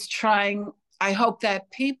I'm just trying. I hope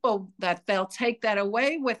that people, that they'll take that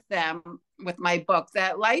away with them with my book,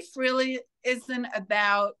 that life really isn't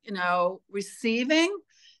about, receiving.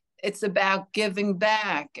 It's about giving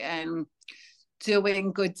back and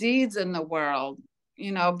doing good deeds in the world,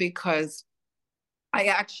 because I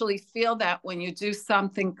actually feel that when you do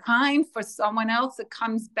something kind for someone else, it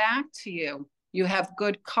comes back to you. You have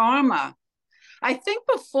good karma. I think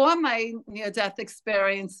before my near-death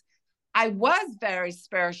experience, I was very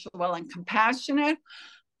spiritual and compassionate,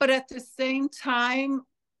 but at the same time,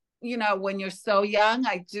 when you're so young,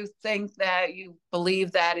 I do think that you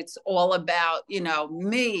believe that it's all about,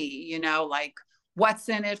 me, like what's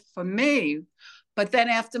in it for me. But then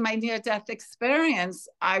after my near-death experience,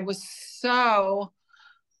 I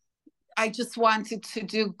just wanted to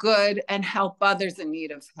do good and help others in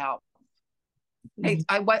need of help.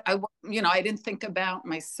 I didn't think about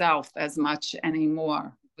myself as much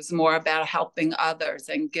anymore. It was more about helping others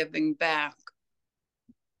and giving back.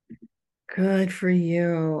 Good for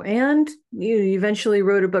you. And you eventually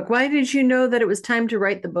wrote a book. Why did you know that it was time to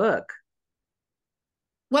write the book?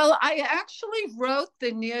 Well, I actually wrote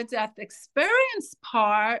the near-death experience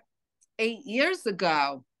part 8 years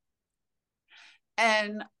ago.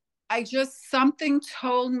 And something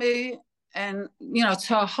told me, and,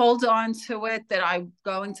 to hold on to it, that I'm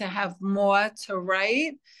going to have more to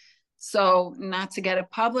write. So not to get it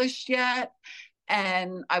published yet.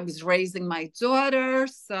 And I was raising my daughter.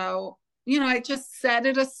 So, I just set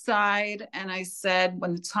it aside, and I said,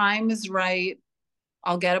 when the time is right,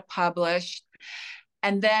 I'll get it published.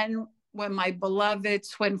 And then when my beloved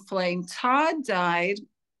twin flame Todd died,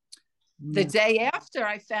 the day after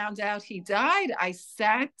I found out he died, I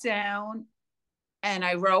sat down and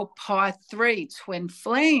I wrote part 3, Twin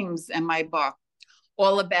Flames, in my book,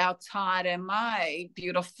 all about Todd and my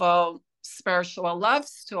beautiful spiritual love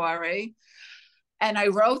story. And I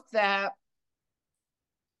wrote that,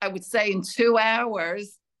 I would say, in 2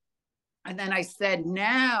 hours. And then I said,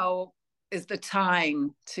 now is the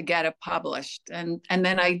time to get it published. And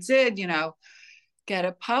then I did, get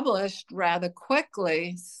it published rather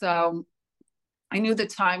quickly. So I knew the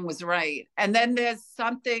time was right. And then there's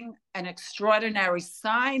an extraordinary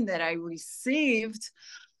sign that I received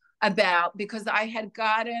because I had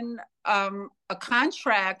gotten a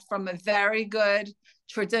contract from a very good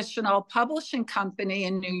traditional publishing company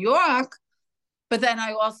in New York. But then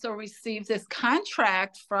I also received this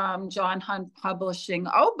contract from John Hunt Publishing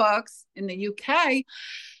Books in the UK.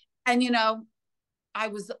 And, I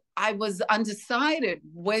was undecided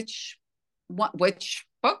which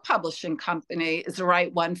book publishing company is the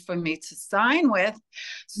right one for me to sign with.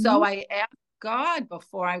 So I asked God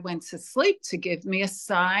before I went to sleep to give me a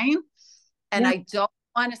sign. And I don't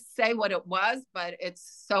want to say what it was, but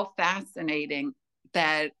it's so fascinating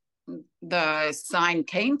that the sign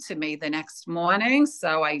came to me the next morning.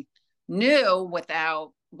 So I knew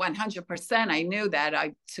without 100%, I knew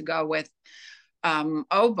that to go with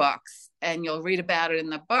Books. And you'll read about it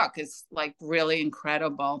in the book. It's like really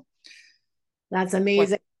incredible. That's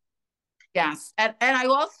amazing. Yes. And I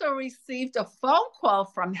also received a phone call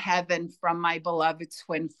from heaven from my beloved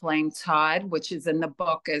twin flame Todd, which is in the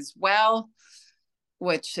book as well,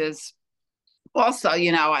 which is also,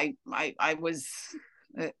 I was,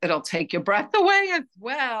 it'll take your breath away as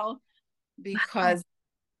well, because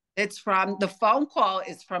the phone call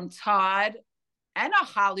is from Todd and a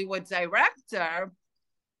Hollywood director.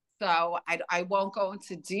 So I won't go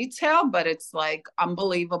into detail, but it's like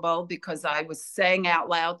unbelievable, because I was saying out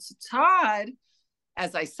loud to Todd,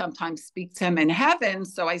 as I sometimes speak to him in heaven.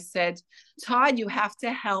 So I said, Todd, you have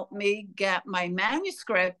to help me get my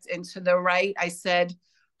manuscript into the right, I said,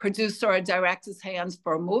 producer or director's hands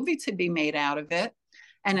for a movie to be made out of it.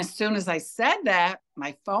 And as soon as I said that,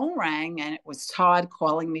 my phone rang, and it was Todd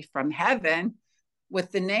calling me from heaven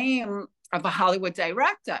with the name of a Hollywood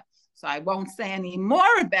director. So I won't say any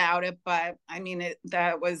more about it, but I mean,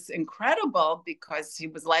 that was incredible, because he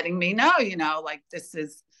was letting me know, like, this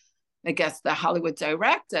is, I guess, the Hollywood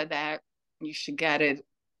director, that you should get it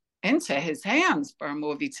into his hands for a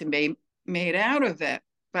movie to be made out of it.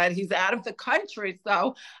 But he's out of the country,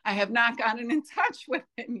 so I have not gotten in touch with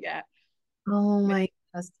him yet. Oh my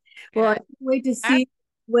gosh. Well, I can't wait to see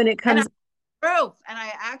when it comes. Proof. And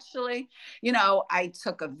I actually, I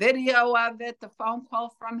took a video of it, the phone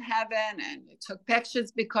call from heaven, and took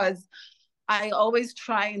pictures, because I always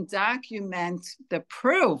try and document the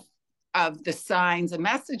proof of the signs and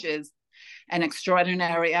messages. an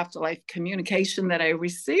extraordinary afterlife communication that I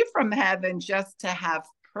received from heaven just to have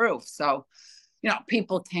proof. So,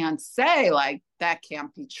 people can't say like that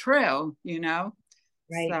can't be true,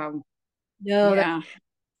 Right. So, no, yeah.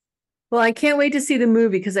 Well, I can't wait to see the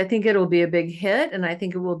movie because I think it'll be a big hit and I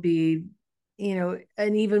think it will be, an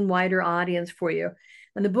even wider audience for you.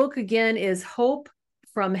 And the book again is Hope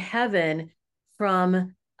from Heaven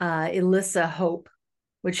from Elissa Hope,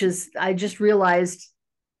 which is, I just realized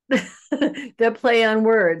the play on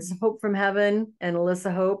words, Hope from Heaven and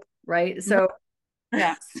Elissa Hope, right? So,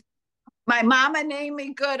 yes. My mama named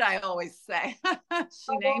me good, I always say.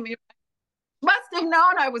 She named me. Must have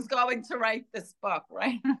known I was going to write this book,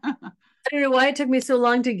 right? I don't know why it took me so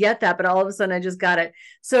long to get that, but all of a sudden I just got it.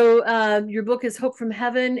 So your book is Hope from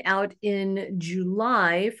Heaven, out in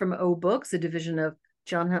July from O Books, a division of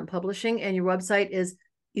John Hunt Publishing. And your website is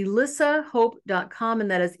elissahope.com.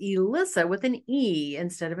 And that is Elissa with an E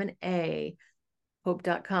instead of an A,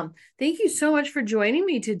 hope.com. Thank you so much for joining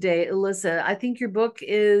me today, Elissa. I think your book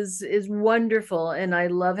is wonderful. And I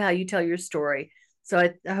love how you tell your story. So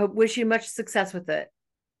I wish you much success with it.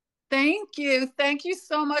 Thank you. Thank you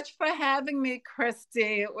so much for having me,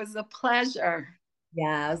 Christy. It was a pleasure.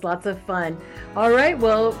 Yeah, it was lots of fun. All right.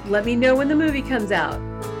 Well, let me know when the movie comes out.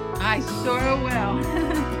 I sure will.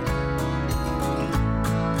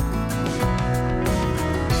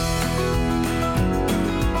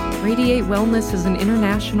 Radiate Wellness is an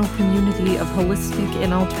international community of holistic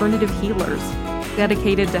and alternative healers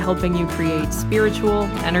dedicated to helping you create spiritual,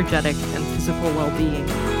 energetic, and physical well-being.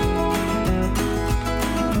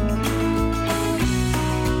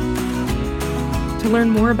 To learn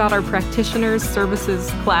more about our practitioners,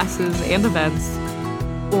 services, classes, and events,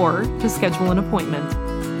 or to schedule an appointment,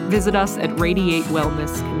 visit us at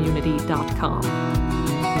radiatewellnesscommunity.com.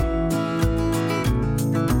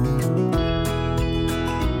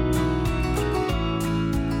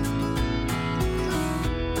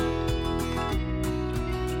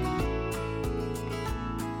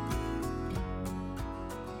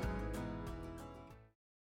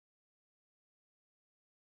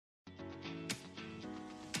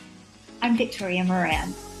 I'm Victoria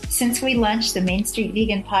Moran. Since we launched the Main Street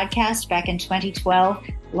Vegan podcast back in 2012,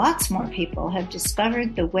 lots more people have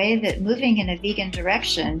discovered the way that moving in a vegan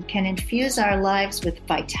direction can infuse our lives with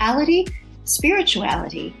vitality,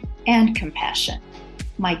 spirituality, and compassion.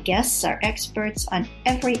 My guests are experts on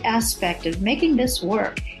every aspect of making this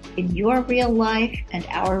work in your real life and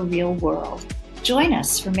our real world. Join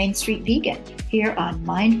us for Main Street Vegan here on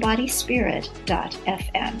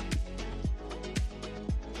mindbodyspirit.fm.